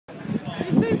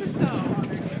Superstar.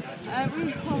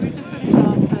 We just finished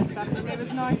our first badminton. It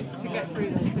was nice to get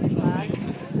through those finish flags.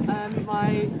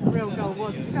 My real goal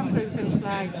was to come through the finish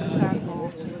flags with a sound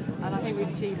horse, and I think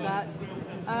we've achieved that.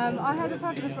 He's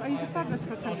a fabulous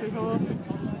cross-country horse.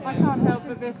 I can't help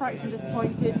but be a fraction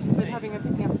disappointed with having a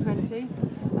picking up a 20.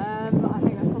 I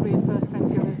think that's probably his first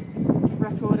 20 on his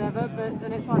record ever,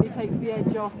 and it slightly takes the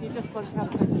edge off. You just, once you've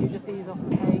had a 20, you just ease off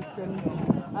the pace.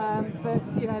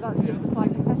 But you know, that's just the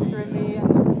slight competitor in me,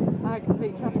 and I had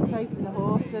complete trust and faith in the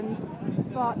horse.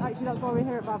 But actually, that's why we're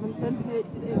here at Badminton.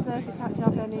 It's there to catch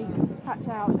out any.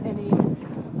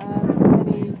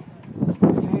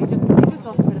 He just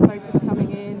lost a bit of focus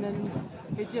coming in, and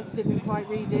he just didn't quite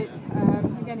read it.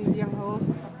 Again, he's a young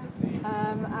horse,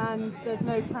 and there's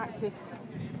no practice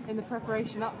in the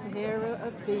preparation up to here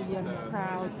of the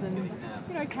crowds and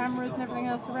cameras and everything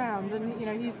else around. And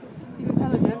he's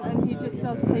intelligent, and he just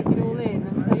does take it all in,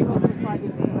 and so he wasn't slightly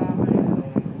thin about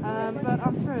it. But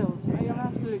I'm thrilled. I'm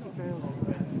absolutely thrilled.